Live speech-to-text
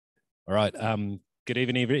All right. Good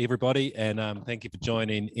evening, everybody, and thank you for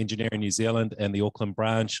joining Engineering New Zealand and the Auckland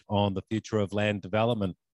branch on the future of land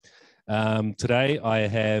development. Today, I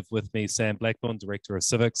have with me Sam Blackbourn, Director of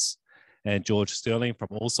Civix, and George Sterling from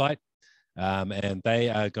ALLsite, and they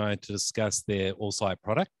are going to discuss their ALLsite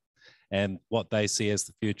product and what they see as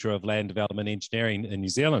the future of land development engineering in New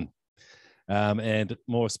Zealand. And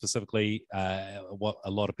more specifically, what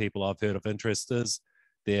a lot of people I've heard of interest is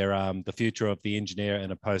the future of the engineer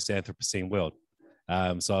in a post-Anthropocene world.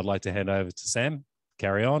 So I'd like to hand over to Sam.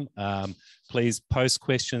 Carry on. Please post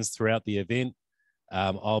questions throughout the event.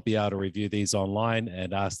 I'll be able to review these online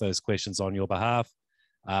and ask those questions on your behalf.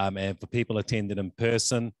 And for people attending in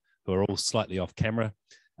person who are all slightly off camera,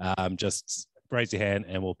 just raise your hand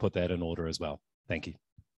and we'll put that in order as well. Thank you.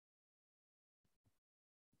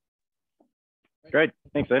 Great,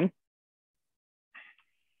 thanks, Aidan.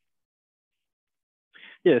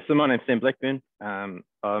 Yeah, so my name's Sam Blackbourn.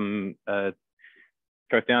 I'm a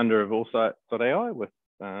co-founder of ALLsite.AI with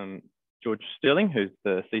George Sterling, who's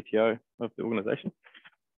the CTO of the organisation.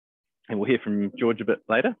 And we'll hear from George a bit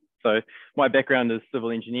later. So my background is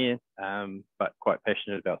civil engineer, but quite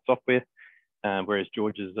passionate about software, whereas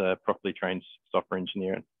George is a properly trained software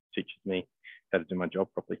engineer and teaches me how to do my job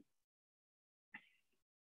properly.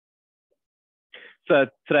 So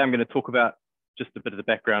today I'm going to talk about just a bit of the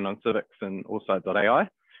background on Civix and ALLsite.AI,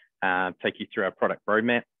 take you through our product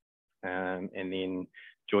roadmap, and then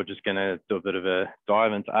George is going to do a bit of a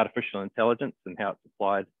dive into artificial intelligence and how it's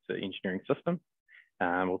applied to engineering systems.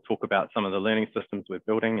 We'll talk about some of the learning systems we're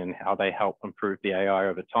building and how they help improve the AI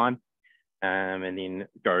over time, and then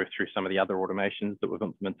go through some of the other automations that we've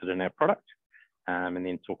implemented in our product, and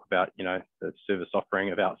then talk about, the service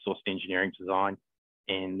offering of outsourced engineering design,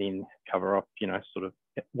 and then cover off, sort of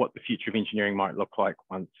what the future of engineering might look like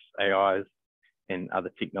once AIs and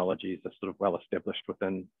other technologies are sort of well established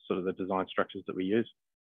within sort of the design structures that we use.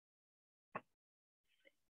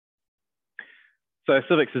 So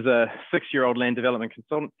Civix is a 6-year-old land development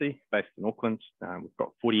consultancy based in Auckland. We've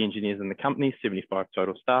got 40 engineers in the company, 75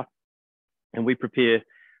 total staff, and we prepare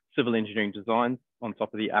civil engineering designs on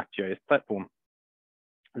top of the ArcGIS platform.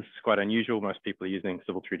 This is quite unusual. Most people are using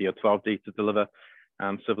Civil 3D or 12D to deliver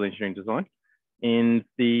civil engineering design. And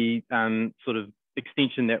the sort of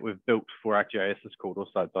extension that we've built for ArcGIS is called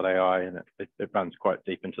ALLsite.AI, and it runs quite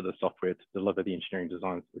deep into the software to deliver the engineering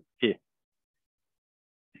designs we prepare.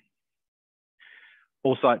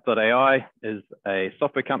 ALLsite.AI is a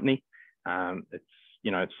software company.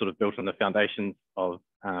 It's sort of built on the foundations of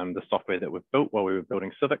the software that we've built while we were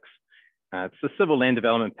building Civix. It's a civil land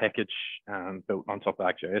development package built on top of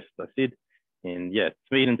ArcGIS, as I said. And yeah, it's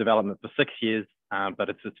been in development for 6 years, but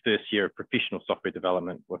it's its first year of professional software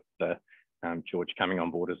development with George coming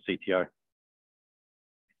on board as CTO.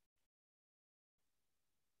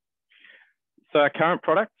 So our current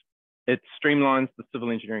product, it streamlines the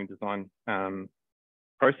civil engineering design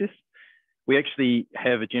process. We actually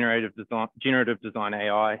have a generative design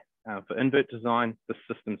AI for invert design. The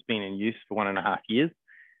system's been in use for 1.5 years.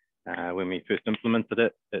 When we first implemented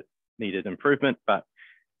it, it needed improvement, but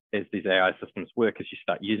as these AI systems work, as you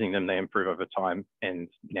start using them, they improve over time. And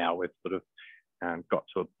now we've sort of got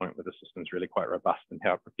to a point where the system's really quite robust in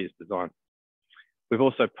how it prepares design. We've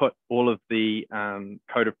also put all of the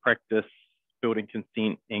code of practice, building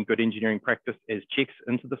consent, and good engineering practice as checks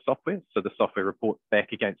into the software. So the software reports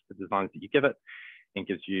back against the designs that you give it and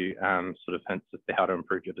gives you sort of hints as to how to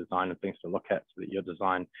improve your design and things to look at so that your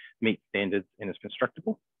design meets standards and is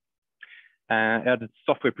constructible. Our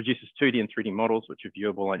software produces 2D and 3D models, which are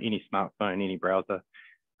viewable on any smartphone, any browser,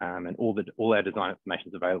 and all our design information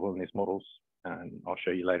is available in these models. I'll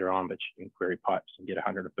show you later on, but you can query pipes and get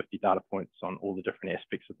 150 data points on all the different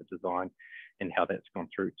aspects of the design and how that's gone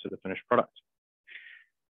through to the finished product.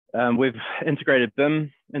 We've integrated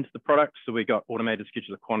BIM into the product, so we got automated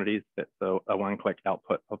scheduler quantities. That's a one-click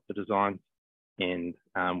output of the design, and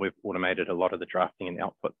we've automated a lot of the drafting and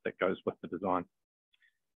output that goes with the design.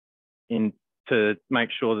 And to make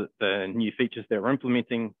sure that the new features that we're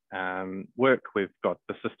implementing work, we've got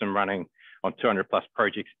the system running on 200+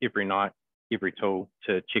 projects every night, every tool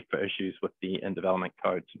to check for issues with the in-development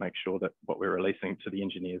code to make sure that what we're releasing to the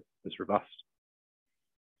engineers is robust.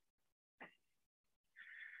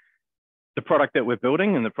 The product that we're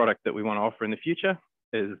building and the product that we want to offer in the future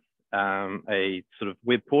is a sort of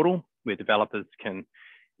web portal where developers can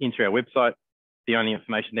enter our website. The only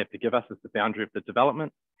information they have to give us is the boundary of the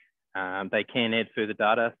development. They can add further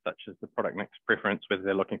data, such as the product mix preference, whether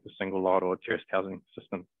they're looking for single lot or terraced housing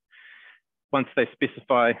systems. Once they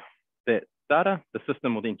specify that data, the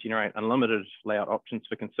system will then generate unlimited layout options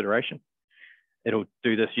for consideration. It'll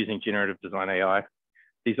do this using generative design AI.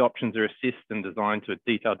 These options are assessed and designed to a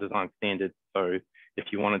detailed design standard. So if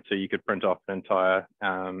you wanted to, you could print off an entire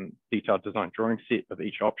detailed design drawing set of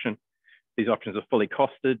each option. These options are fully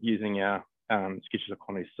costed using our Sketches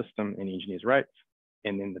Economy system and engineers rates.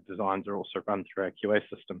 And then the designs are also run through our QA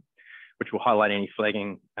system, which will highlight any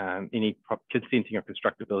flagging, any consenting or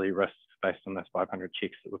constructability risks based on those 500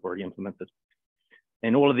 checks that we've already implemented.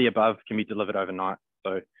 And all of the above can be delivered overnight.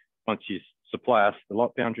 So once you supply us the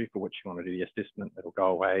lot boundary for which you want to do the assessment, it'll go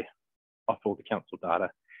away off all the council data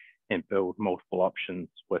and build multiple options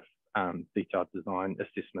with detailed design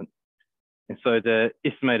assessment. And so the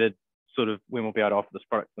estimated sort of when we'll be able to offer this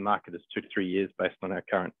product to the market is 2 to 3 years based on our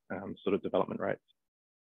current sort of development rates.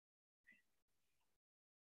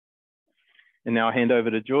 And now I'll hand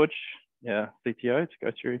over to George, CTO, to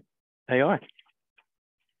go through AI.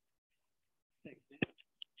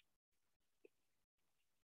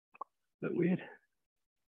 Bit weird.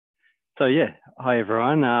 So yeah, hi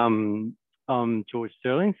everyone. I'm George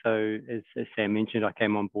Sterling. So as Sam mentioned, I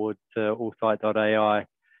came on board to ALLsite.AI.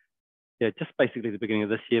 Yeah, just basically the beginning of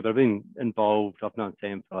this year, but I've been involved. I've known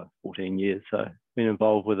Sam for like 14 years, so I've been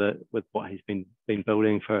involved with it, with what he's been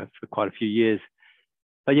building for quite a few years.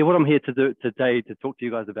 But yeah, what I'm here to do today to talk to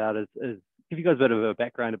you guys about is give you guys a bit of a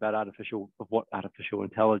background about what artificial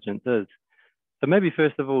intelligence is. So maybe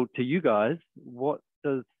first of all, to you guys, what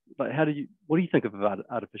do you think of about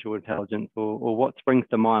artificial intelligence, or what springs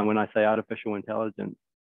to mind when I say artificial intelligence?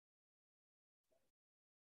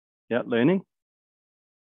 Yeah, learning.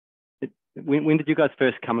 When did you guys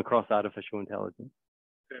first come across artificial intelligence?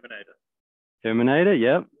 Terminator,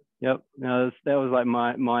 yep. Now that was like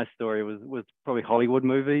my story was probably Hollywood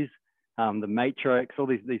movies, The Matrix, all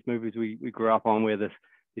these movies we grew up on, where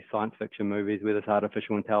these science fiction movies where this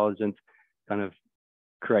artificial intelligence kind of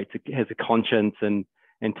has a conscience and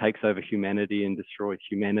takes over humanity and destroys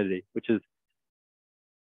humanity, which is,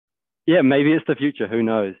 yeah, maybe it's the future, who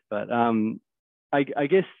knows? But I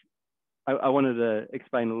guess I wanted to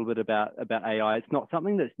explain a little bit about AI. It's not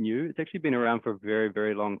something that's new. It's actually been around for a very,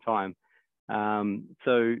 very long time.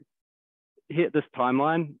 So here, this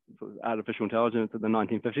timeline, artificial intelligence at the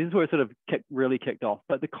 1950s is where it sort of really kicked off.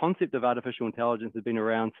 But the concept of artificial intelligence has been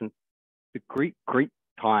around since the Greek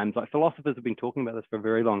times. Like philosophers have been talking about this for a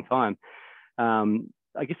very long time.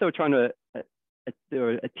 I guess they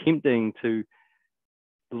were attempting to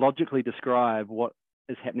logically describe what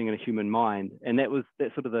is happening in a human mind, and that's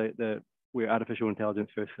sort of where artificial intelligence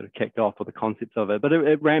first sort of kicked off, or the concepts of it. But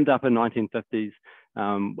it ramped up in 1950s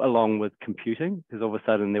along with computing, because all of a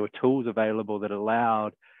sudden there were tools available that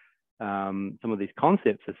allowed some of these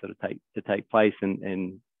concepts to sort of take place,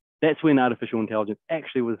 and that's when artificial intelligence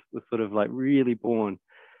actually was sort of like really born.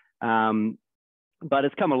 But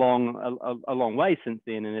it's come a long way since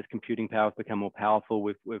then, and as computing power has become more powerful,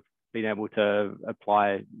 we've been able to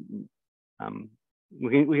apply. We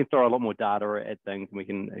can throw a lot more data at things,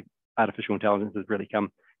 and artificial intelligence has really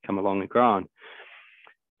come along and grown.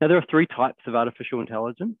 Now there are 3 types of artificial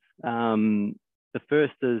intelligence. The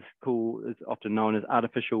first is often known as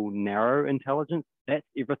artificial narrow intelligence. That's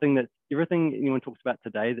everything anyone talks about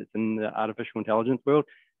today that's in the artificial intelligence world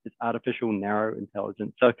is artificial narrow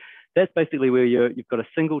intelligence. So that's basically where you've got a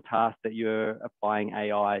single task that you're applying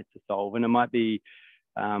AI to solve, and it might be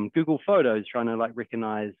Google Photos trying to like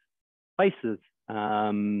recognize places.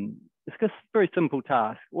 It's just a very simple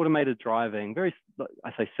task. Automated driving,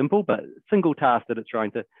 I say simple, but single task that it's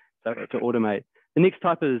trying to automate. The next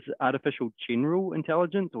type is artificial general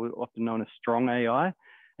intelligence, or often known as strong AI.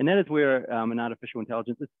 And that is where an artificial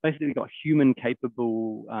intelligence, it's basically got human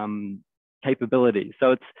capability.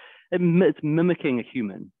 So it's mimicking a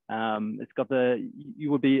human. It's got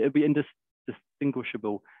it'd be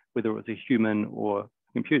indistinguishable whether it was a human or a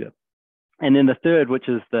computer. And then the third, which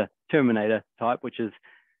is the Terminator type, which is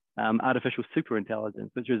artificial superintelligence,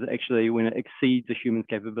 which is actually when it exceeds a human's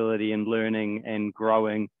capability in learning and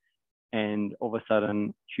growing, and all of a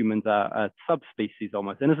sudden humans are a subspecies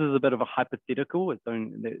almost. And this is a bit of a hypothetical. We're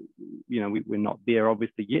not there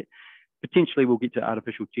obviously yet. Potentially we'll get to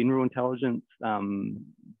artificial general intelligence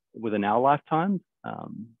within our lifetimes.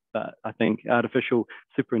 But I think artificial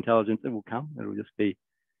superintelligence, it will come. It will just be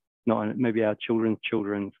not maybe our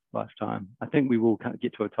children's lifetime. I think we will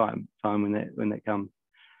get to a time when that comes.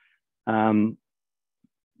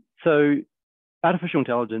 So artificial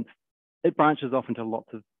intelligence, it branches off into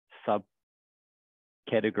lots of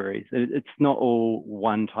subcategories. It's not all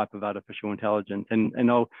one type of artificial intelligence. And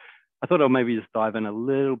I thought I'll maybe just dive in a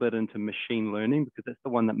little bit into machine learning, because that's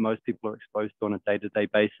the one that most people are exposed to on a day-to-day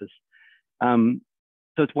basis. So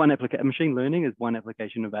it's one application. Machine learning is one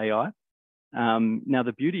application of AI. Now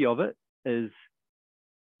the beauty of it is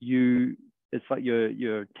it's like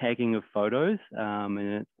your tagging of photos, and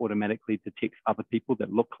it automatically detects other people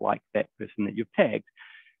that look like that person that you've tagged.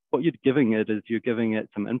 What you're giving it is you're giving it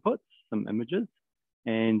some inputs, some images,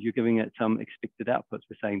 and you're giving it some expected outputs.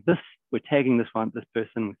 We're saying this, we're tagging this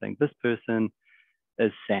person, we're saying this person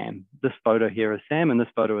is Sam. This photo here is Sam, and this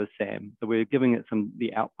photo is Sam. So we're giving it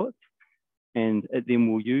the outputs, and it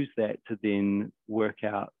then will use that to then work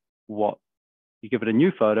out what you give it a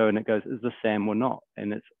new photo, and it goes, is this Sam or not?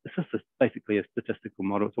 And it's just basically a statistical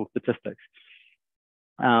model. It's all statistics.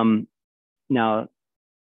 Now,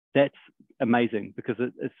 that's amazing because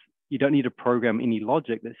you don't need to program any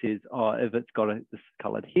logic that says, oh, if it's got this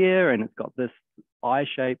colored hair and it's got this eye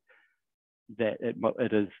shape, that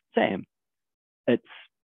it is Sam. It's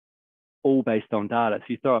all based on data. So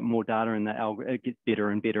you throw up more data in that algorithm, it gets better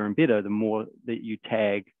and better and better the more that you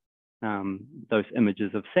tag those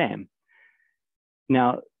images of Sam.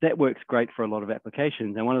 Now, that works great for a lot of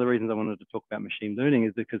applications. And one of the reasons I wanted to talk about machine learning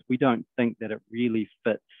is because we don't think that it really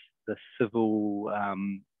fits the civil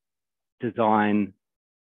design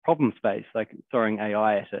problem space, like throwing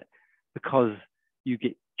AI at it, because you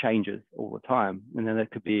get changes all the time. And then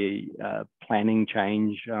that could be a planning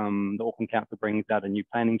change. The Auckland Council brings out a new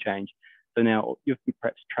planning change. So now you've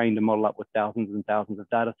perhaps trained a model up with thousands and thousands of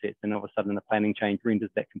data sets, and all of a sudden the planning change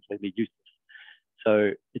renders that completely useless.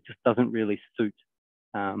 So it just doesn't really suit,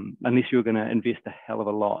 unless you're going to invest a hell of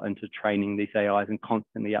a lot into training these AIs and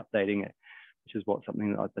constantly updating it, which is what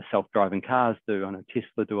something like the self-driving cars do. I know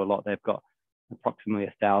Tesla do a lot. They've got approximately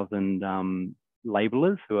 1,000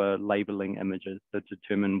 labelers who are labeling images to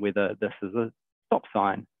determine whether this is a stop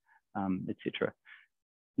sign, etc.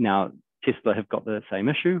 Now, Tesla have got the same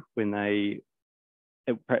issue when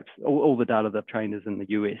perhaps all the data they've trained is in the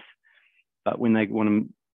US, but when they want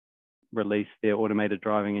to release their automated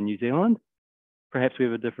driving in New Zealand, perhaps we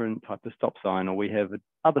have a different type of stop sign, or we have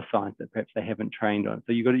other signs that perhaps they haven't trained on.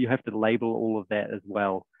 So you have to label all of that as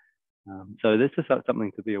well. So this is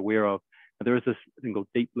something to be aware of. There is this thing called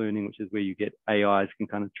deep learning, which is where you get AIs can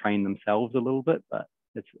kind of train themselves a little bit, but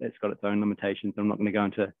it's got its own limitations. I'm not going to go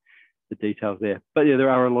into the details there. But yeah, there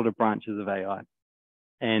are a lot of branches of AI.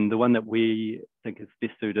 And the one that we think is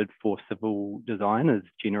best suited for civil design is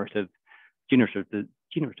generative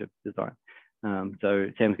design. So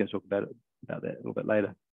Sam's going to talk about that a little bit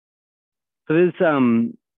later. So there's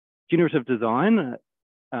generative design,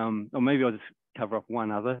 or maybe I'll just cover off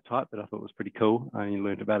one other type that I thought was pretty cool. I only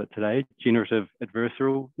learned about it today. Generative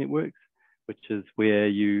adversarial networks, which is where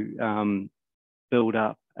you build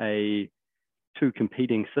up two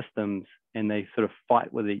competing systems and they sort of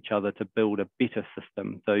fight with each other to build a better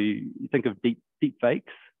system. So you think of deep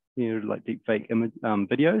fakes, like deep fake image,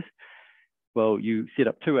 videos. Well, you set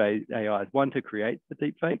up two AIs, one to create the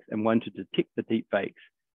deep fakes and one to detect the deep fakes.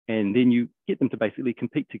 And then you get them to basically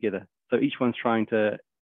compete together. So each one's trying to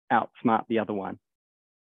outsmart the other one.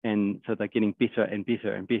 And so they're getting better and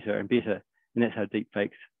better and better and better. And that's how deep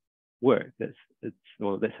fakes work. That's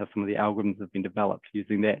how some of the algorithms have been developed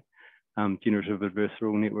using that. Generative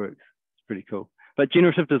adversarial networks. It's pretty cool. But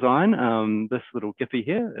generative design, this little Giphy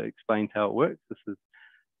here explains how it works. This is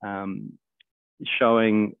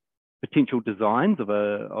showing potential designs of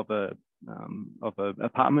a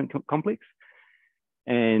apartment complex,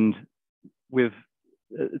 and the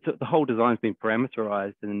whole design's been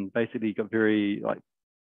parameterized, and basically you've got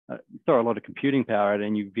throw a lot of computing power at it,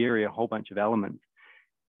 and you vary a whole bunch of elements,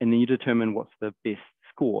 and then you determine what's the best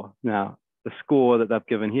score. Now, the score that they've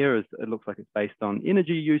given here it looks like it's based on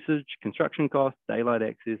energy usage, construction costs, daylight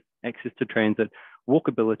access to transit,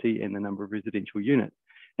 walkability, and the number of residential units.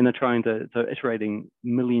 And they're iterating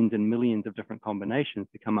millions and millions of different combinations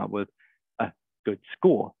to come up with a good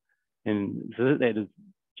score. And so that is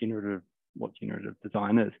what generative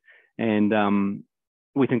design is. And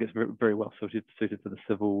we think it's very, very well suited for the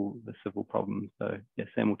civil problems. So yeah,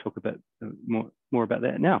 Sam will talk a bit more about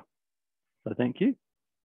that now. So thank you.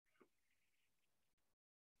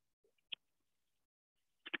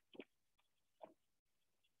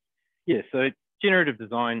 Yeah, so generative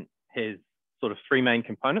design has sort of three main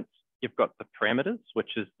components. You've got the parameters, which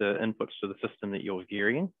is the inputs to the system that you're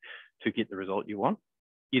varying to get the result you want.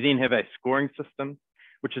 You then have a scoring system,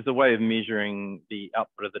 which is a way of measuring the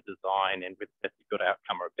output of the design and whether that's a good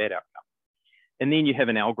outcome or a bad outcome. And then you have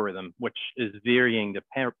an algorithm, which is varying the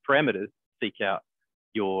parameters to seek out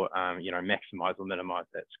your, maximize or minimize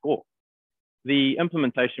that score. The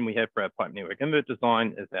implementation we have for our pipe network invert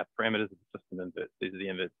design is our parameters of the system inverts. These are the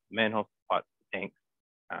inverts, manholes, pipes, tanks,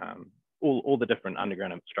 all the different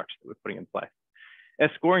underground infrastructure that we're putting in place.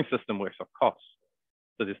 Our scoring system works off costs.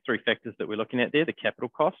 So there's three factors that we're looking at there: the capital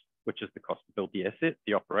cost, which is the cost to build the asset;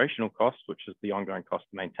 the operational cost, which is the ongoing cost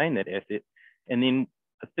to maintain that asset; And then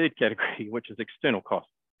a third category, which is external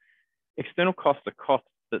costs. External costs are costs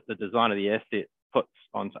that the designer of the asset puts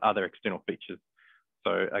onto other external features.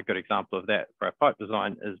 So a good example of that for our pipe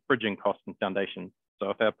design is bridging costs and foundations. So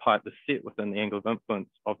if our pipe is set within the angle of influence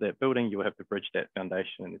of that building, you will have to bridge that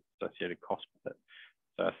foundation and its associated cost with it.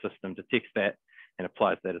 So our system detects that and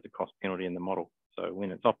applies that as a cost penalty in the model. So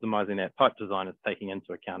when it's optimizing that pipe design, it's taking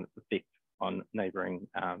into account its effect on neighboring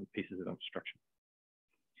pieces of infrastructure.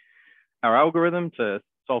 Our algorithm to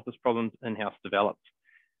solve this problem is in-house developed.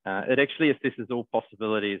 It actually assesses all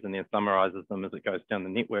possibilities and then summarizes them as it goes down the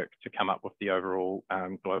network to come up with the overall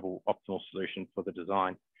global optimal solution for the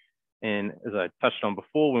design. And as I touched on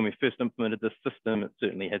before, when we first implemented this system, it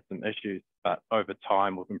certainly had some issues, but over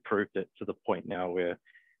time, we've improved it to the point now where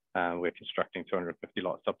we're constructing 250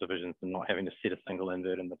 lot subdivisions and not having to set a single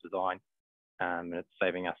invert in the design. And it's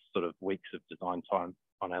saving us sort of weeks of design time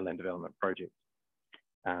on our land development projects.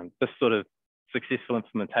 This sort of successful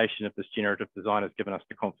implementation of this generative design has given us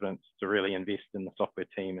the confidence to really invest in the software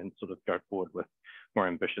team and sort of go forward with more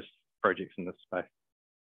ambitious projects in this space.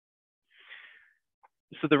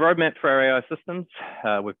 So the roadmap for our AI systems,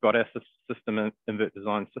 we've got our system invert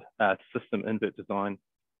design,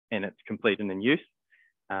 and it's complete and in use.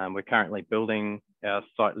 We're currently building our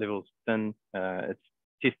site levels in. It's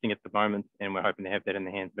testing at the moment, and we're hoping to have that in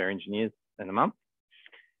the hands of our engineers in a month.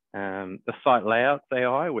 The site layouts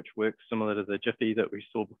AI, which works similar to the Jiffy that we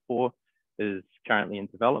saw before, is currently in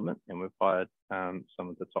development, and we've hired some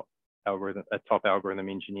of the top algorithm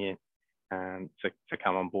engineer to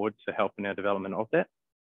come on board to help in our development of that.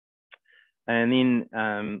 And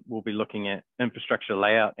then we'll be looking at infrastructure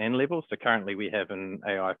layout and levels. So currently we have an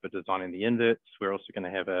AI for designing the inverts. We're also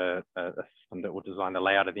going to have a system that will design the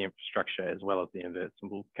layout of the infrastructure as well as the inverts,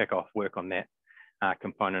 and we'll kick off work on that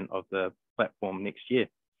component of the platform next year.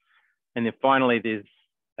 And then finally, there's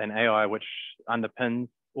an AI which underpins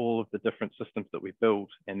all of the different systems that we build,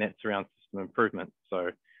 and that's around system improvement. So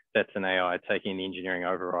that's an AI taking the engineering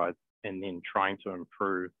overrides and then trying to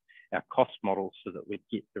improve our cost models so that we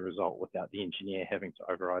get the result without the engineer having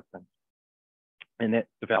to override things. And that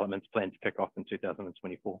development's planned to kick off in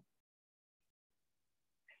 2024.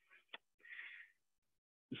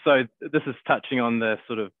 So this is touching on the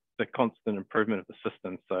sort of the constant improvement of the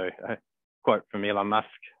system. So a quote from Elon Musk,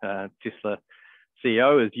 Tesla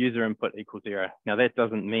CEO, is user input equals error. Now that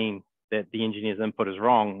doesn't mean that the engineer's input is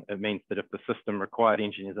wrong. It means that if the system required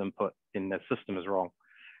engineer's input, then the system is wrong.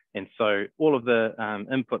 And so all of the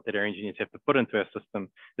input that our engineers have to put into our system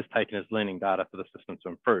is taken as learning data for the system to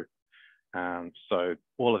improve. So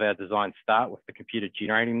all of our designs start with the computer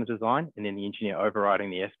generating the design and then the engineer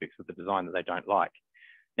overriding the aspects of the design that they don't like.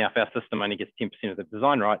 Now, if our system only gets 10% of the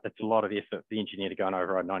design right, that's a lot of effort for the engineer to go and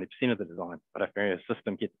override 90% of the design. But if our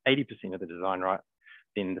system gets 80% of the design right,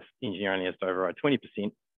 then the engineer only has to override 20%,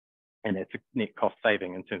 and that's a net cost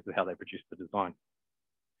saving in terms of how they produce the design.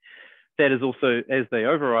 That is also, as they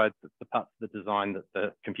override the parts of the design that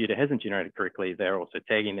the computer hasn't generated correctly, they're also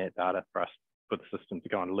tagging that data for us, for the system to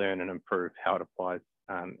go and learn and improve how it applies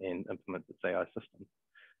and implements its AI system.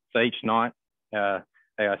 So each night,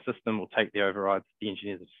 AI system will take the overrides the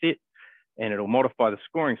engineers have set, and it'll modify the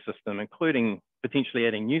scoring system, including potentially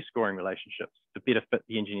adding new scoring relationships to better fit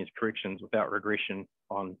the engineer's corrections without regression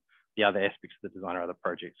on the other aspects of the design or other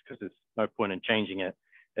projects, because there's no point in changing it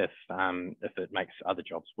if it makes other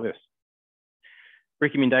jobs worse.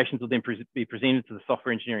 Recommendations will then be presented to the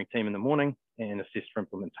software engineering team in the morning and assessed for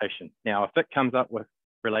implementation. Now, if it comes up with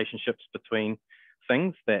relationships between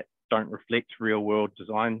things that don't reflect real world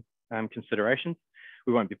design considerations,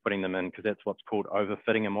 we won't be putting them in, because that's what's called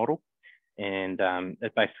overfitting a model. And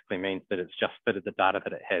it basically means that it's just fitted the data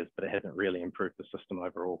that it has, but it hasn't really improved the system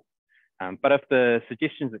overall. But if the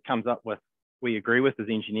suggestions it comes up with, we agree with as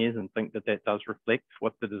engineers and think that that does reflect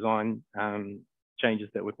what the design changes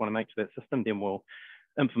that we'd want to make to that system, then we'll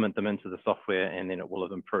implement them into the software, and then it will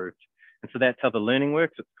have improved. And so that's how the learning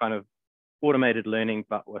works. It's kind of automated learning,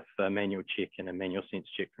 but with a manual check and a manual sense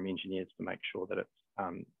check from engineers to make sure that it's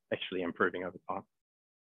actually improving over time.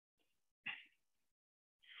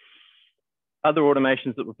 Other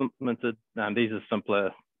automations that we've implemented, these are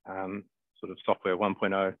simpler sort of software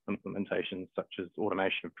 1.0 implementations, such as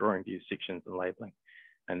automation of drawing view sections and labeling.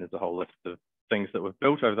 And there's a whole list of things that we've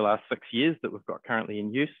built over the last 6 years that we've got currently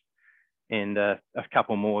in use. And a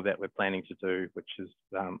couple more that we're planning to do, which is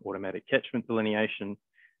automatic catchment delineation,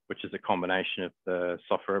 which is a combination of the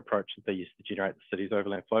software approach that they use to generate the city's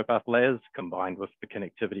overland flow path layers, combined with the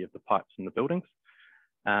connectivity of the pipes in the buildings.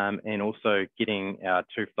 And also getting our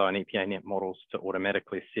two-flow and EPA net models to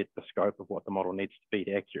automatically set the scope of what the model needs to be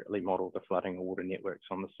to accurately model the flooding or water networks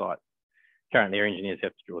on the site. currently our engineers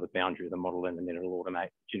have to draw the boundary of the model in, and then it'll automate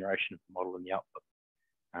generation of the model and the output.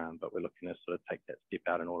 But we're looking to sort of take that step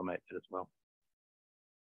out and automate it as well.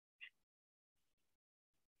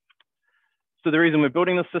 So the reason we're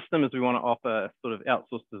building this system is we want to offer sort of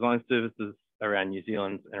outsourced design services around New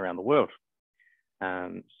Zealand and around the world.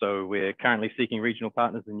 So we're currently seeking regional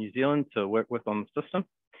partners in New Zealand to work with on the system,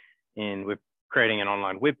 and we're creating an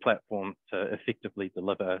online web platform to effectively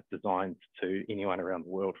deliver designs to anyone around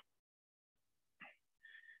the world.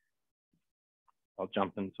 I'll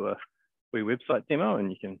jump into a wee website demo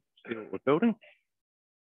and you can see what we're building.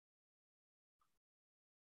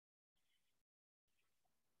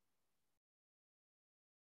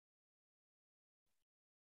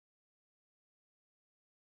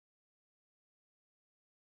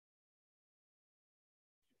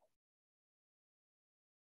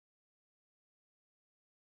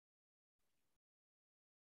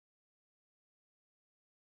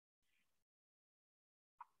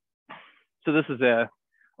 So this is our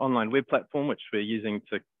online web platform, which we're using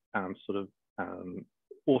to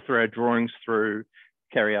author our drawings through,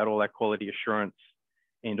 carry out all our quality assurance,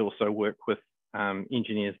 and also work with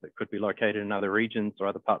engineers that could be located in other regions or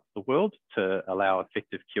other parts of the world to allow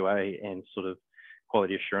effective QA and sort of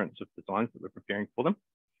quality assurance of designs that we're preparing for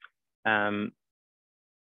them.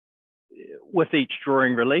 With each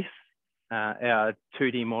drawing release, our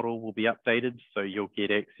 2D model will be updated, so you'll get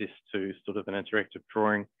access to sort of an interactive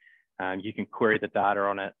drawing. You can query the data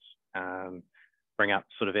on it, bring up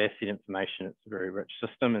sort of asset information. It's a very rich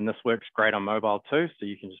system, and this works great on mobile too. So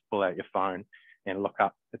you can just pull out your phone and look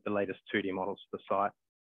up at the latest 2D models for the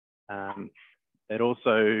site. It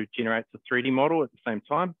also generates a 3D model at the same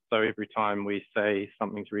time. So every time we say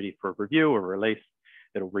something's ready for a review or release,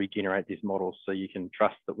 it'll regenerate these models. So you can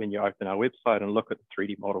trust that when you open our website and look at the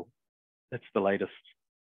 3D model, it's the latest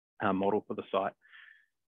model for the site.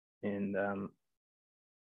 And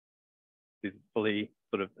is fully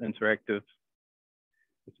sort of interactive.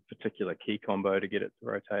 It's a particular key combo to get it to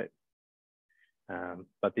rotate.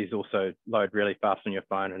 But these also load really fast on your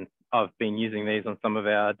phone. And I've been using these on some of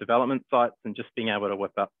our development sites, and just being able to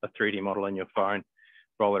whip up a 3D model in your phone,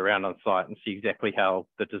 roll it around on site and see exactly how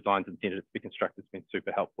the design's intended to be constructed has been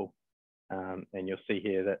super helpful. And you'll see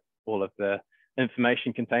here that all of the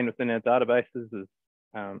information contained within our databases is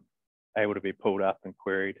able to be pulled up and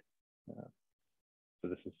queried. So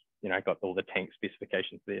this is, got all the tank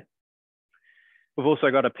specifications there. We've also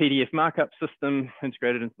got a PDF markup system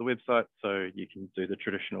integrated into the website, so you can do the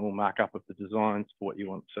traditional markup of the designs for what you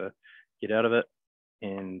want to get out of it.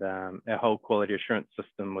 And our whole quality assurance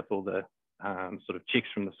system with all the sort of checks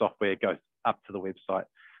from the software goes up to the website.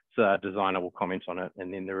 So our designer will comment on it,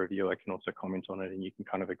 and then the reviewer can also comment on it, and you can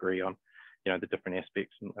kind of agree on, the different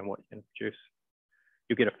aspects and what you can produce.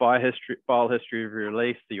 You'll get a file history of your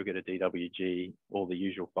release, so you'll get a DWG, all the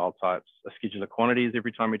usual file types, a schedule of quantities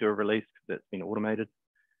every time we do a release because that's been automated.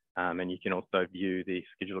 And you can also view the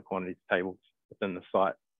schedule of quantities tables within the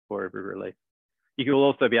site for every release. You will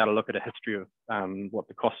also be able to look at a history of what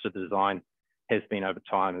the cost of design has been over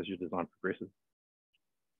time as your design progresses.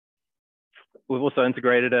 We've also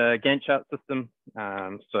integrated a Gantt chart system.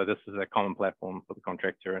 So this is a common platform for the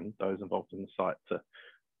contractor and those involved in the site to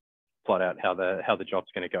plot out how the job's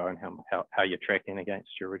going to go and how you're tracking against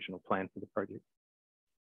your original plan for the project.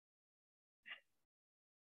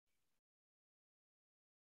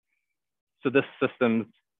 So this system's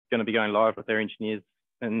going to be going live with our engineers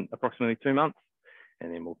in approximately 2 months,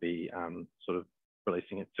 and then we'll be sort of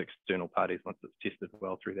releasing it to external parties once it's tested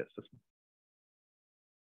well through that system.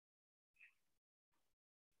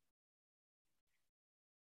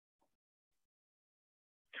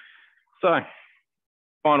 So,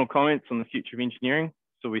 final comments on the future of engineering.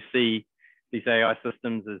 So we see these AI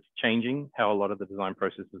systems as changing how a lot of the design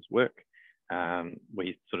processes work.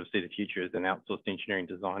 We sort of see the future as an outsourced engineering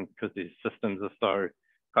design because these systems are so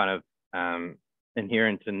kind of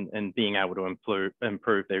inherent in being able to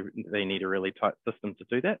improve. They need a really tight system to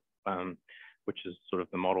do that, which is sort of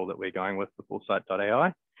the model that we're going with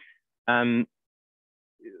ALLsite.AI.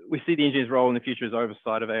 We see the engineer's role in the future as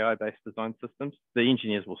oversight of AI-based design systems. The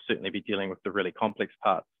engineers will certainly be dealing with the really complex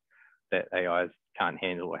parts that AIs can't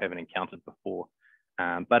handle or haven't encountered before.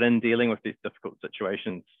 But in dealing with these difficult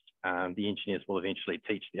situations, the engineers will eventually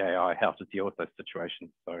teach the AI how to deal with those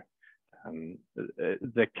situations. So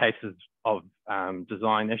the cases of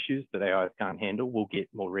design issues that AIs can't handle will get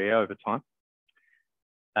more rare over time.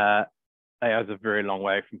 AI is a very long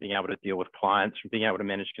way from being able to deal with clients, from being able to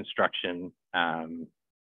manage construction,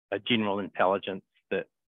 a general intelligence that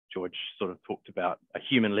George sort of talked about. A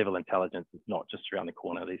human level intelligence is not just around the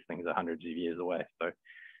corner. These things are hundreds of years away. So,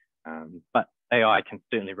 but AI can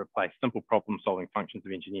certainly replace simple problem-solving functions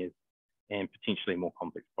of engineers and potentially more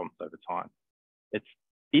complex problems over time. It's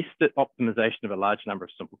best at optimization of a large number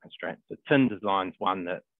of simple constraints. The TIN design is one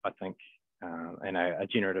that I think a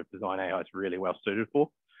generative design AI is really well suited for.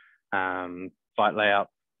 Site layout,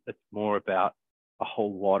 it's more about a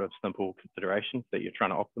whole lot of simple considerations that you're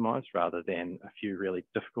trying to optimize rather than a few really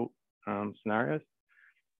difficult scenarios.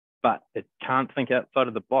 But it can't think outside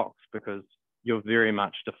of the box because you're very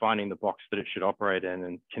much defining the box that it should operate in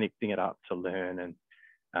and connecting it up to learn. And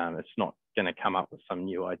it's not going to come up with some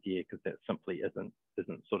new idea because that simply isn't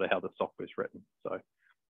sort of how the software is written. So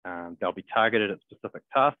they'll be targeted at specific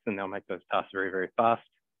tasks and they'll make those tasks very, very fast.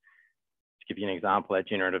 To give you an example, our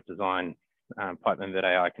generative design pipe embed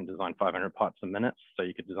AI can design 500 pipes a minute. So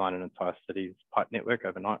you could design an entire city's pipe network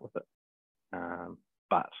overnight with it.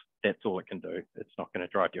 But that's all it can do. It's not going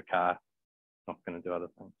to drive your car. It's not going to do other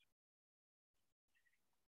things.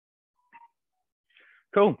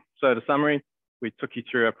 Cool. So the summary, we took you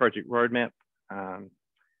through our project roadmap,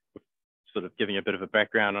 sort of giving a bit of a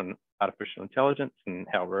background on artificial intelligence and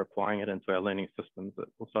how we're applying it into our learning systems at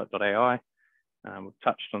ALLsite.AI. We've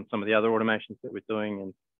touched on some of the other automations that we're doing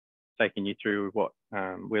and taking you through what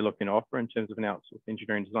we're looking to offer in terms of an outsourced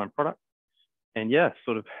engineering design product. And yeah,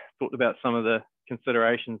 sort of talked about some of the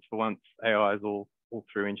considerations for once AI is all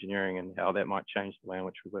through engineering and how that might change the way in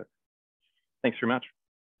which we work. Thanks very much.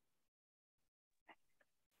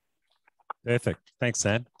 Perfect. Thanks,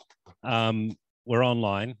 Sam. We're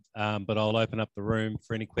online, but I'll open up the room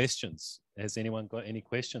for any questions. Has anyone got any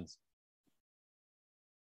questions?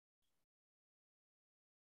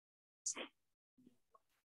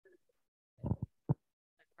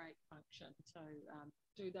 Great function to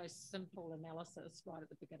do those simple analysis right at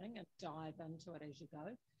the beginning and dive into it as you go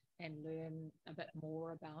and learn a bit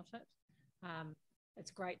more about it. It's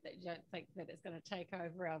great that you don't think that it's going to take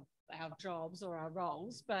over our jobs or our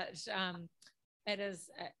roles, but it is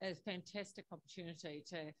a fantastic opportunity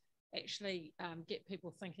to actually get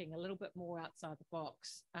people thinking a little bit more outside the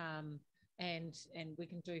box, and we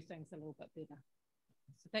can do things a little bit better.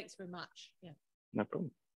 So thanks very much. Yeah. No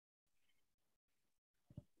problem.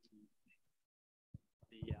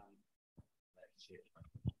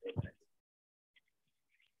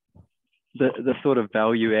 The sort of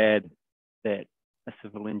value add that a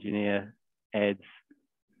civil engineer adds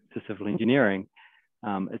to civil engineering,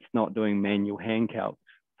 it's not doing manual hand calcs,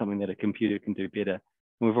 something that a computer can do better. And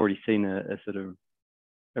we've already seen a sort of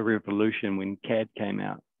a revolution when CAD came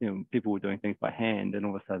out. You know, people were doing things by hand, and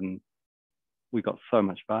all of a sudden we got so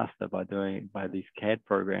much faster by these CAD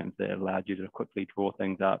programs that allowed you to quickly draw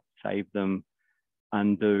things up, save them,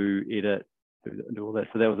 undo, edit, do all that.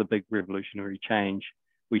 So that was a big revolutionary change.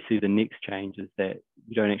 We see the next change is that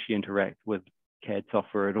you don't actually interact with CAD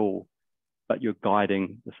software at all, but you're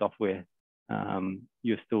guiding the software.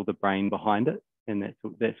 You're still the brain behind it, and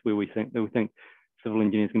that's where we think civil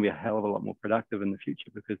engineers can be a hell of a lot more productive in the future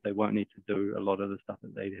because they won't need to do a lot of the stuff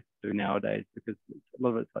that they have to do nowadays because a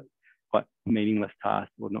lot of it's like quite meaningless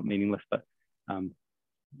tasks, well not meaningless, but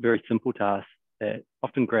very simple tasks that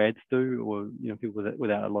often grads do, or people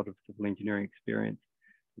without a lot of civil engineering experience.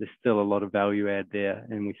 There's still a lot of value add there,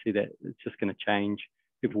 and we see that it's just going to change.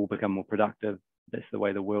 People will become more productive. That's the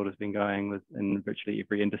way the world has been going in virtually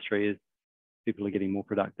every industry. Is people are getting more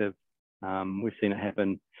productive. We've seen it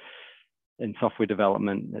happen in software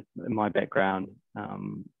development. In my background,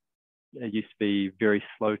 it used to be very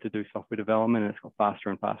slow to do software development, and it's got faster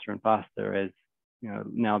and faster and faster. As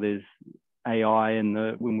now there's AI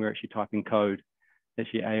when we're actually typing code.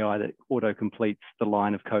 Actually AI that auto completes the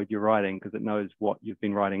line of code you're writing because it knows what you've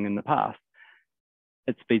been writing in the past.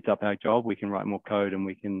 It speeds up our job. We can write more code and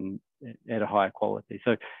we can at a higher quality.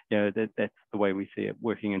 So that's the way we see it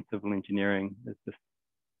working in civil engineering. Is just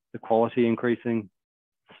the quality increasing,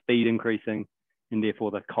 speed increasing, and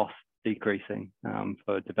therefore the cost decreasing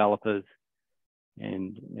for developers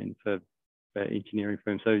and for engineering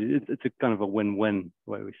firms. So it's a kind of a win-win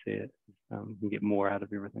the way we see it. We can get more out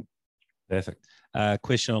of everything. Perfect.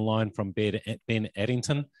 Question online from Ben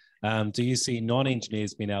Addington. Do you see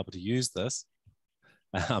non-engineers being able to use this?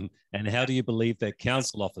 And how do you believe that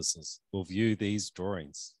council officers will view these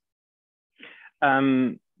drawings?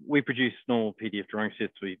 We produce normal PDF drawing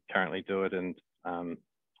sets. We currently do it, and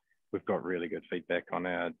we've got really good feedback on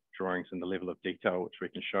our drawings and the level of detail which we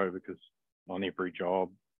can show, because on every job,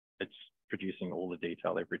 it's producing all the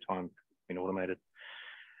detail every time it's been automated.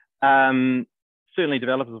 Certainly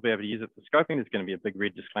developers will be able to use it for scoping. There's going to be a big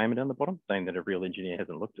red disclaimer down the bottom saying that a real engineer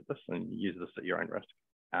hasn't looked at this and use this at your own risk.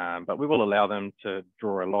 But we will allow them to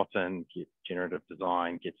draw a lot in, get generative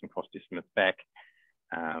design, get some cost estimates back,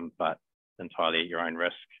 but entirely at your own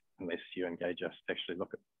risk. unless you engage us to actually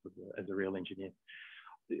look at it as a real engineer.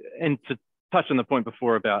 And to touch on the point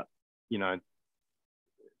before about, you know,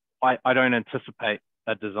 I don't anticipate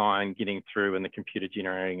a design getting through and the computer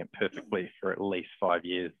generating it perfectly for at least 5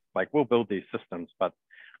 years. Like, we'll build these systems, but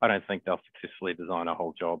I don't think they'll successfully design a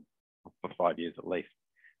whole job for 5 years at least.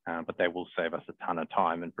 But they will save us a ton of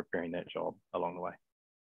time in preparing that job along the way.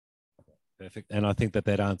 Perfect. And I think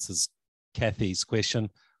that answers Kathy's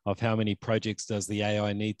question of how many projects does the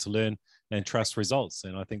AI need to learn and trust results?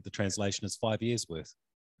 And I think the translation is 5 years worth.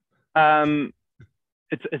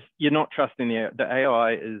 You're not trusting the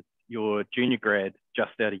AI is your junior grad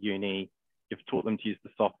just out of uni. You've taught them to use the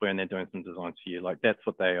software and they're doing some designs for you. Like, that's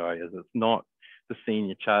what the AI is. It's not the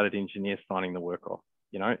senior chartered engineer signing the work off.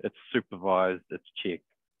 You know, it's supervised, it's checked.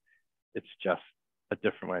 It's just a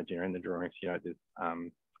different way of generating the drawings. You know, there's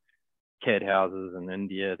CAD houses in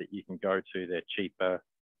India that you can go to. They're cheaper.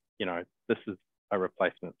 You know, this is a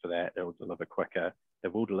replacement for that. It will deliver quicker.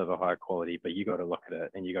 It will deliver higher quality, but you got to look at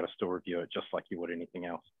it and you got to still review it just like you would anything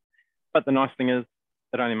else. But the nice thing is,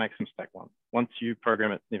 it only makes a mistake once. Once you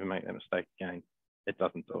program it, never make that mistake again. It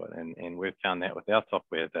doesn't do it. And we've found that with our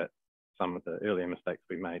software, that some of the earlier mistakes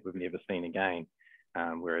we made, we've never seen again.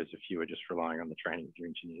 Whereas if you were just relying on the training of your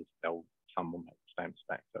engineers, some will make the same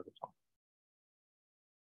mistakes over time.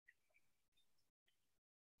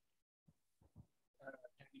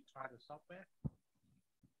 Can we try the software?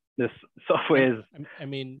 This software is... I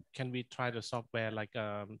mean, can we try the software like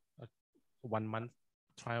a 1 month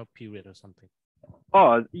trial period or something?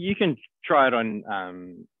 Oh, you can try it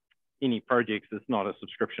on any projects. It's not a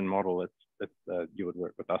subscription model. You would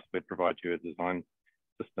work with us. We'd provide you a design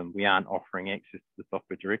system. We aren't offering access to the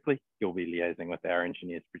software directly. You'll be liaising with our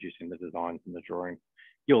engineers producing the designs and the drawings.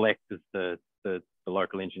 You'll act as the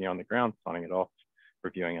local engineer on the ground, signing it off,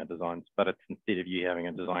 reviewing our designs. But it's, instead of you having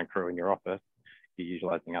a design crew in your office, you're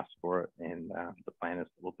utilizing us for it. And the plan is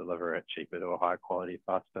that we'll deliver it cheaper to a higher quality,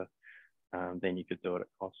 faster than you could do it at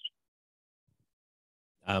cost.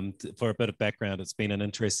 For a bit of background, it's been an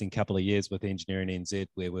interesting couple of years with Engineering NZ,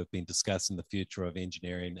 where we've been discussing the future of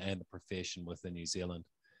engineering and the profession within New Zealand.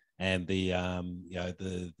 And the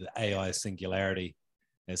AI singularity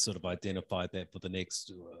has sort of identified that for the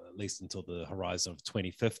next, at least until the horizon of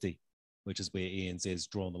 2050, which is where ENZ has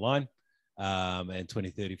drawn the line, and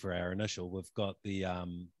 2030 for our initial. We've got the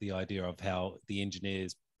idea of how the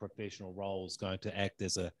engineer's professional role is going to act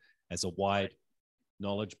as a wide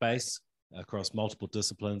knowledge base across multiple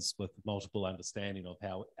disciplines with multiple understanding of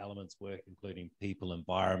how elements work, including people,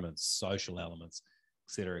 environments, social elements,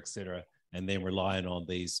 et cetera, and then relying on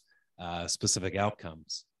these specific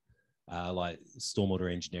outcomes, like stormwater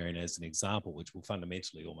engineering as an example, which will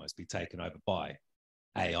fundamentally almost be taken over by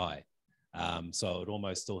AI. So it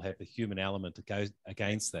almost still have the human element to go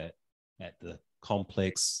against that at the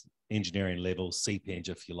complex engineering level, seepage,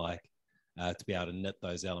 if you like, to be able to knit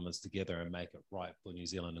those elements together and make it right for New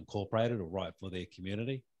Zealand Incorporated or right for their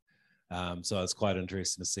community. So it's quite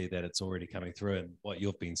interesting to see that it's already coming through, and what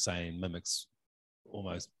you've been saying mimics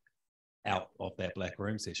almost out of that Black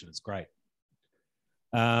Room session. It's great.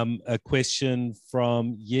 A question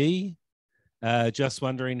from Yi. Just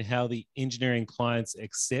wondering how the engineering clients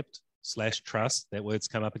accept/trust, that word's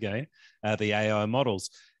come up again, the AI models,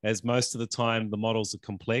 as most of the time the models are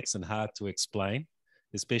complex and hard to explain,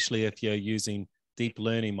 especially if you're using deep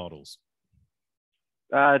learning models.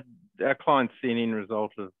 Our clients see an end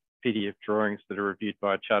result of PDF drawings that are reviewed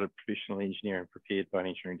by a chartered professional engineer and prepared by an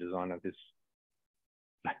engineering designer.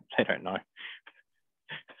 They don't know.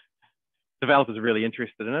 Developers are really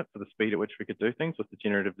interested in it for the speed at which we could do things with the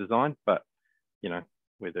generative design, but you know,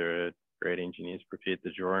 whether a grad engineer's prepared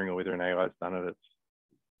the drawing or whether an AI has done it,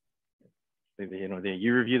 it's either here nor there.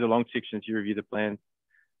 You review the long sections, you review the plans,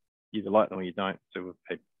 you either like them or you don't. So we've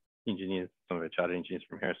had engineers, some of our chartered engineers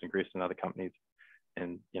from Harrison Gress and other companies,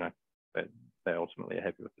 and you know, they ultimately are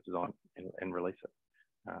happy with the design and release it.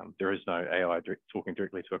 There is no AI talking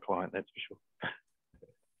directly to a client, that's for sure.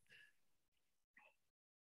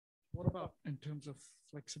 What about in terms of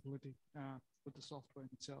flexibility with the software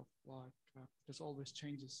itself? Like there's always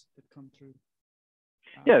changes that come through.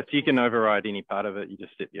 Yeah, so you can override any part of it. You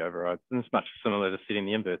just set the override. And it's much similar to setting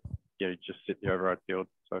the invert. You just set the override field.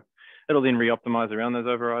 So it'll then re-optimize around those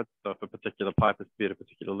overrides. So if a particular pipe is to be at a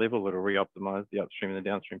particular level, it'll re-optimize the upstream and the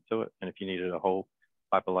downstream to it. And if you needed a whole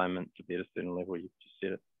pipe alignment to be at a certain level, you just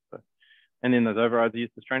set it. So, and then those overrides are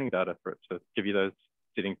used as training data for it to give you those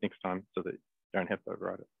settings next time so that you don't have to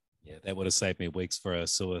override it. Yeah, that would have saved me weeks for a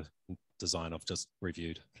sewer design I've just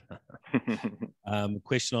reviewed.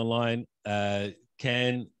 Question online,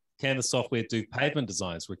 can the software do pavement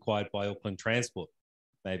designs required by Auckland Transport?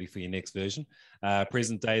 maybe for your next version.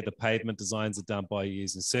 Present day, the pavement designs are done by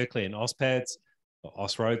using Circly and OSPads, or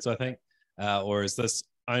OSRoads, I think, or is this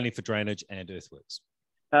only for drainage and earthworks?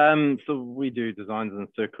 So we do designs in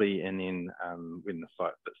Circly, and then when the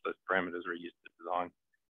site fits those parameters, are used to design.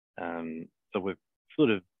 So we've sort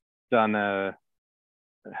of done a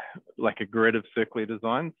grid of Circly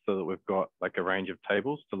designs, so that we've got like a range of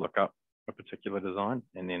tables to look up a particular design,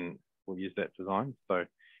 and then we'll use that design. So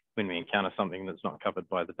when we encounter something that's not covered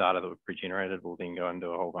by the data that we've pre-generated, we'll then go and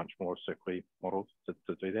do a whole bunch more Circly models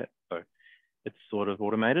to do that. So it's sort of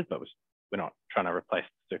automated, but we're not trying to replace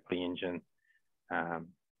the Circly engine.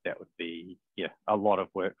 That would be, yeah, a lot of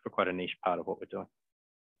work for quite a niche part of what we're doing.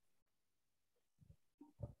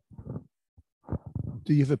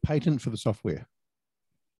 Do you have a patent for the software?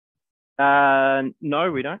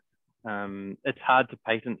 No, we don't. It's hard to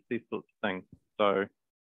patent these sorts of things. So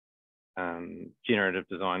generative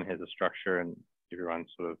design has a structure, and everyone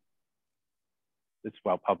sort of, it's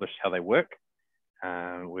well published how they work.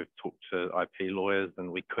 We've talked to IP lawyers,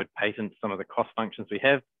 and we could patent some of the cost functions we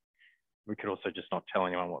have. We could also just not tell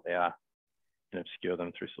anyone what they are and obscure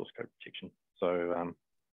them through source code protection. So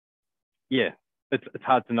yeah, it's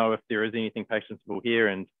hard to know if there is anything patentable here,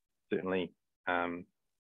 and certainly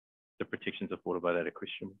the protections afforded by that are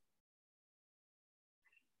questionable.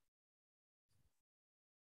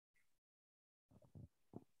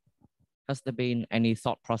 Has there been any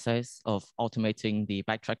thought process of automating the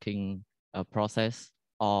backtracking process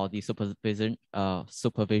or the supervision of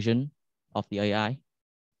the AI?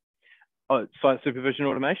 Oh, site supervision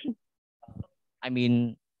automation? I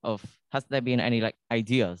mean, has there been any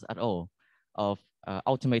ideas at all of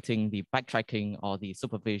automating the backtracking or the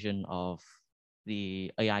supervision of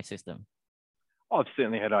the AI system? I've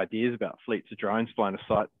certainly had ideas about fleets of drones flying a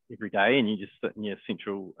site every day, and you just sit in your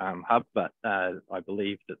central hub, but I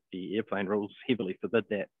believe that the airplane rules heavily forbid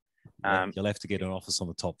that. You'll have to get an office on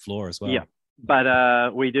the top floor as well. Yeah,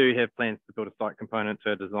 but we do have plans to build a site component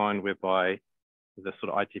to our design whereby the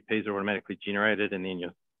sort of ITPs are automatically generated, and then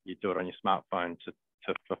you do it on your smartphone to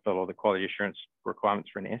fulfill all the quality assurance requirements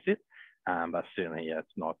for an asset. But certainly, yeah,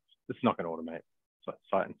 it's not going to automate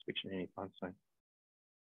site inspection anytime soon.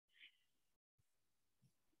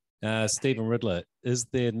 Stephen Riddler, is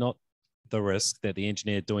there not the risk that the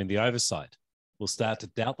engineer doing the oversight will start to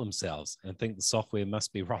doubt themselves and think the software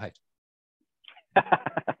must be right?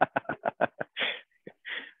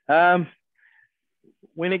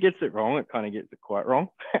 When it gets it wrong, it kind of gets it quite wrong.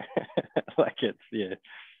 Yeah,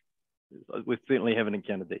 we certainly haven't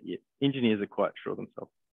encountered that yet. Engineers are quite sure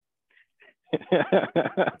themselves.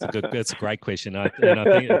 That's a great question. And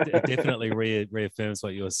I think it definitely reaffirms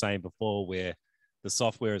what you were saying before, where the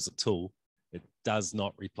software is a tool. It does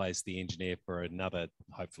not replace the engineer for another,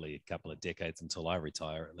 hopefully, a couple of decades until I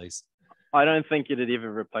retire, at least. I don't think it'd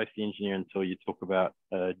ever replace the engineer until you talk about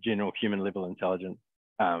general human level intelligence.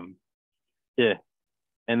 Yeah,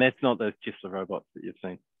 and that's not those Tesla robots that you've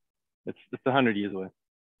seen. It's 100 years away.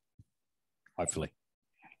 Hopefully.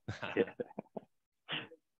 Yeah.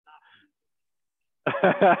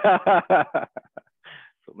 That's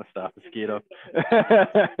what my staff is scared of.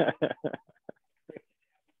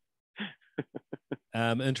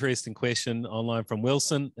 Interesting question online from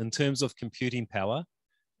Wilson. In terms of computing power,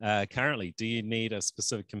 currently, do you need a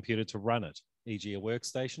specific computer to run it, e.g. a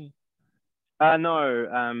workstation? No,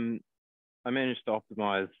 I managed to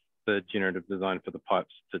optimize the generative design for the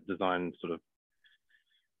pipes to design sort of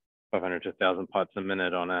 500 to 1,000 pipes a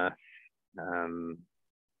minute on a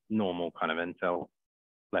normal kind of Intel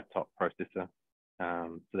laptop processor.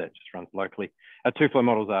 So that just runs locally. Our two-flow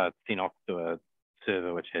models are sent off to a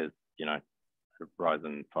server which has, you know, a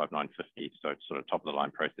Ryzen 5 950, so it's sort of top of the line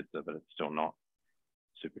processor, but it's still not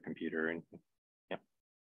supercomputer or anything. Yeah.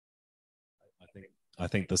 I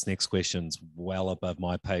think this next question's well above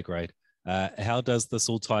my pay grade. How does this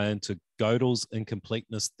all tie into Gödel's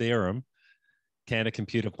incompleteness theorem? Can a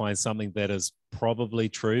computer find something that is probably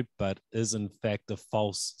true, but is in fact a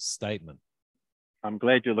false statement? I'm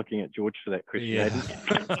glad you're looking at George for that question. Yeah.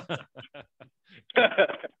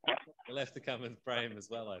 You'll have to come in frame as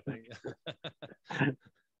well, I think.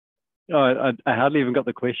 Oh, I hardly even got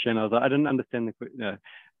the question. I didn't understand the question.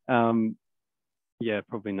 No. Yeah,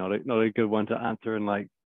 probably not a good one to answer in like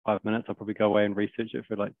 5 minutes. I'll probably go away and research it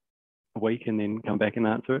for like a week and then come back and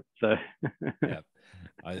answer it. So yeah,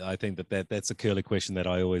 I think that's a curly question that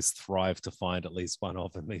I always thrive to find at least one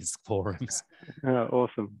of in these forums. Oh,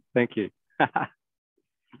 awesome. Thank you.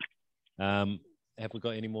 Have we got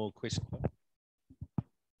any more questions?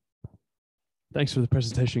 Thanks for the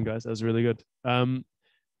presentation, guys. That was really good.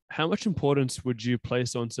 how much importance would you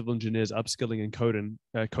place on civil engineers upskilling in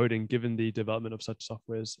coding, given the development of such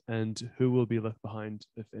softwares, and who will be left behind,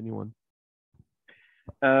 if anyone?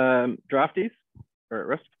 Draftees are at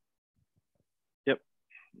risk. Yep,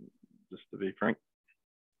 just to be frank.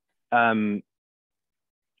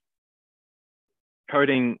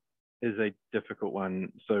 Coding is a difficult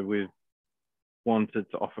one. So we've wanted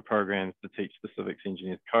to offer programs to teach the Civix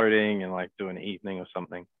engineers coding and like do an evening or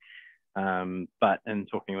something. But in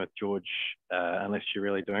talking with George, unless you're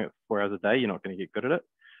really doing it 4 hours a day, you're not going to get good at it.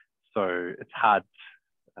 So it's hard.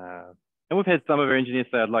 And we've had some of our engineers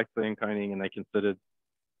say, I'd like to learn coding, and they considered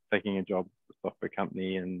taking a job with a software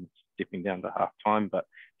company and stepping down to half time, but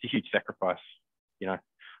it's a huge sacrifice. You know,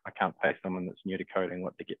 I can't pay someone that's new to coding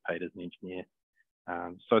what they get paid as an engineer.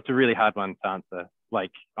 So it's a really hard one to answer.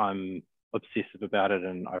 Like, I'm obsessive about it,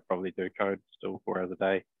 and I probably do code still 4 hours a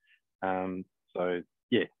day. So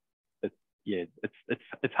yeah,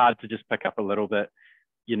 it's hard to just pick up a little bit.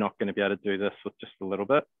 You're not going to be able to do this with just a little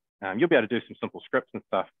bit. You'll be able to do some simple scripts and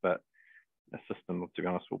stuff, but a system, to be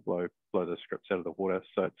honest, will blow the scripts out of the water.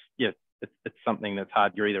 So it's something that's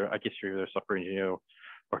hard. You're either a software engineer, or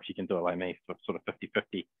if you can do it like me, sort of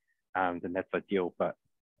 50-50, then that's ideal. But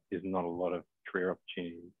there's not a lot of career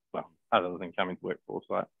opportunities, well, other than coming to work for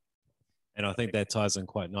ALLsite. And I think that ties in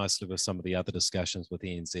quite nicely with some of the other discussions with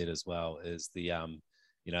ENZ as well, is the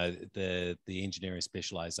the engineering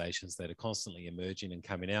specializations that are constantly emerging and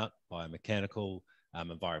coming out, biomechanical,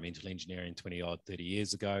 environmental engineering 20-odd, 30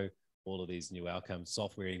 years ago, all of these new outcomes,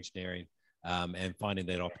 software engineering, and finding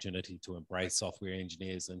that opportunity to embrace software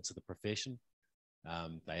engineers into the profession.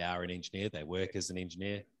 They are an engineer, they work as an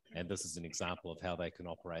engineer, and this is an example of how they can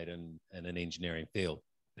operate in an engineering field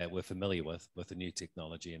that we're familiar with a new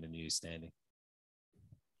technology and a new standing.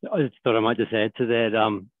 I just thought I might just add to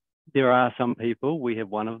that. There are some people, we have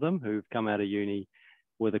one of them, who've come out of uni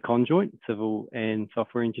with a conjoint, civil and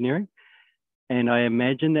software engineering. And I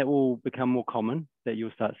imagine that will become more common, that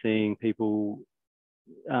you'll start seeing people,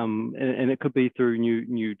 and it could be through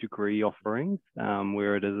new degree offerings,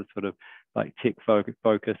 where it is a sort of like tech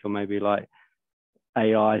focus, or maybe like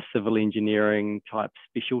AI civil engineering type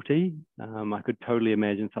specialty. I could totally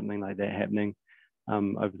imagine something like that happening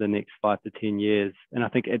over the next 5 to 10 years. And I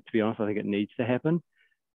think, to be honest, I think it needs to happen,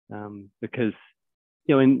 because,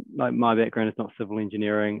 you know, in like my background is not civil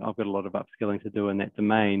engineering. I've got a lot of upskilling to do in that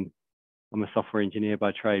domain. I'm a software engineer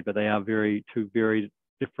by trade, but they are two very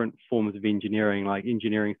different forms of engineering. Like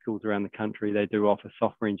engineering schools around the country, they do offer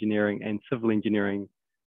software engineering and civil engineering,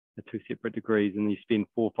 are 2 separate degrees, and you spend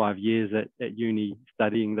 4 or 5 years at uni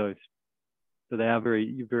studying those. So they are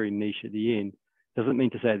very niche at the end. Doesn't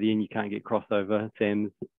mean to say at the end you can't get crossover.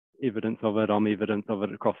 Sam's evidence of it, I'm evidence of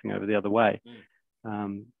it crossing over the other way.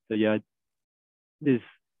 So yeah,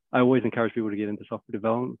 I always encourage people to get into software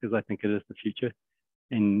development because I think it is the future.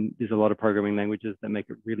 And there's a lot of programming languages that make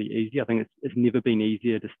it really easy. I think it's never been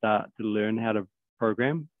easier to start to learn how to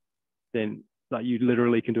program than, like, you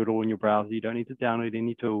literally can do it all in your browser. You don't need to download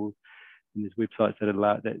any tools. And there's websites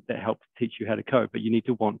that help teach you how to code, but you need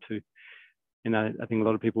to want to. And I think a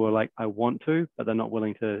lot of people are like, I want to, but they're not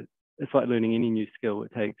willing to. It's like learning any new skill.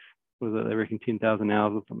 It takes, what is it, they reckon 10,000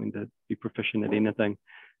 hours or something to be proficient at anything,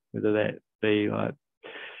 whether that be like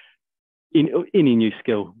in any new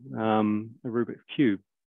skill. A Rubik's Cube,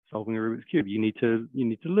 solving a Rubik's Cube, you need to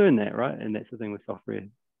learn that, right? And that's the thing with software.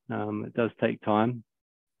 It does take time,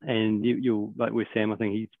 and you'll, like with Sam, I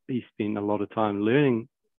think he's spent a lot of time learning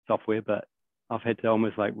software, but I've had to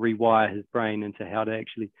almost like rewire his brain into how to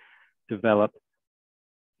actually develop.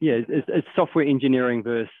 Yeah, it's software engineering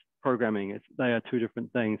versus programming. They are 2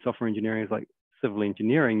 different things. Software engineering is like civil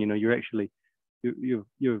engineering. You know, you're actually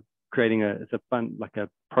you're creating a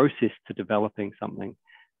process to developing something.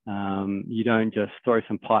 You don't just throw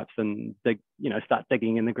some pipes and start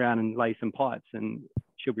digging in the ground and lay some pipes and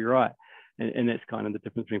she'll be right. And that's kind of the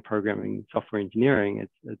difference between programming and software engineering.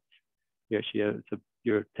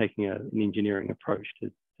 You're taking an engineering approach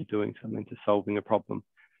to doing something, to solving a problem.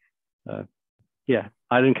 Yeah,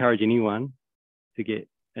 I'd encourage anyone to get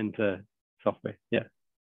into software. Yeah,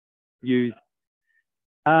 use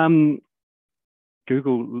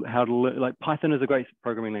Google how to learn. Like Python is a great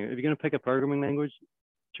programming language. If you're going to pick a programming language,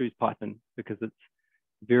 choose Python because it's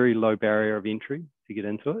very low barrier of entry to get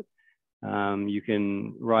into it. You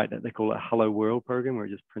can write, they call it a hello world program, where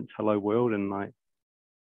it just prints hello world in like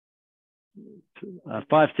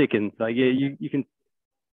 5 seconds. Like, yeah, you can.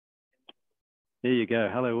 There you go,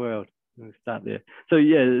 hello world. We'll start there. So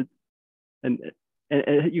yeah, and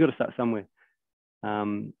you got to start somewhere.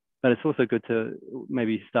 But it's also good to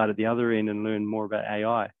maybe start at the other end and learn more about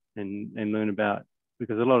AI and learn about,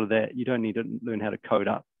 because a lot of that you don't need to learn how to code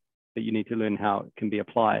up. but you need to learn how it can be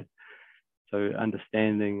applied. So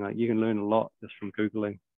understanding, like, you can learn a lot just from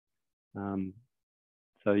Googling.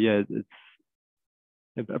 So yeah,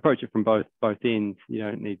 approach it from both ends. You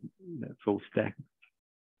don't need that full stack.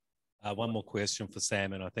 One more question for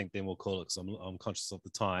Sam, and I think then we'll call it because I'm conscious of the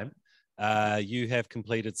time. You have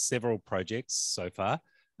completed several projects so far.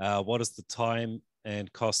 What is the time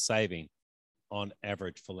and cost saving on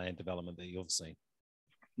average for land development that you've seen?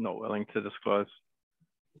 Not willing to disclose.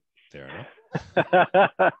 Fair enough.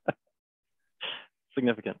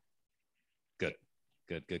 Significant. Good.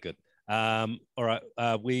 All right,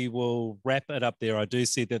 we will wrap it up there. I do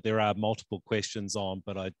see that there are multiple questions on,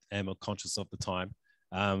 but I am conscious of the time.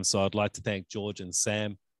 So I'd like to thank George and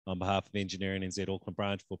Sam on behalf of Engineering NZ Auckland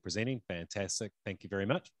branch for presenting. Fantastic. Thank you very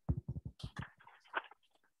much.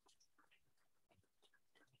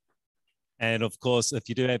 And of course, if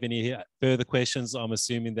you do have any further questions, I'm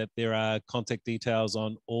assuming that there are contact details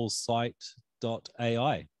on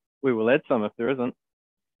ALLsite.AI. We will add some if there isn't.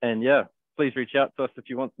 And yeah, please reach out to us if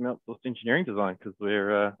you want some outsourced engineering design, because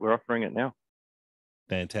we're offering it now.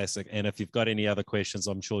 Fantastic. And if you've got any other questions,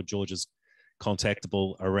 I'm sure George is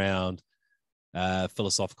contactable around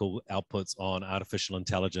philosophical outputs on artificial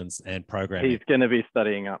intelligence and programming. He's going to be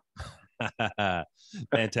studying up.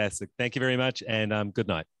 Fantastic. Thank you very much, and good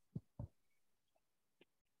night.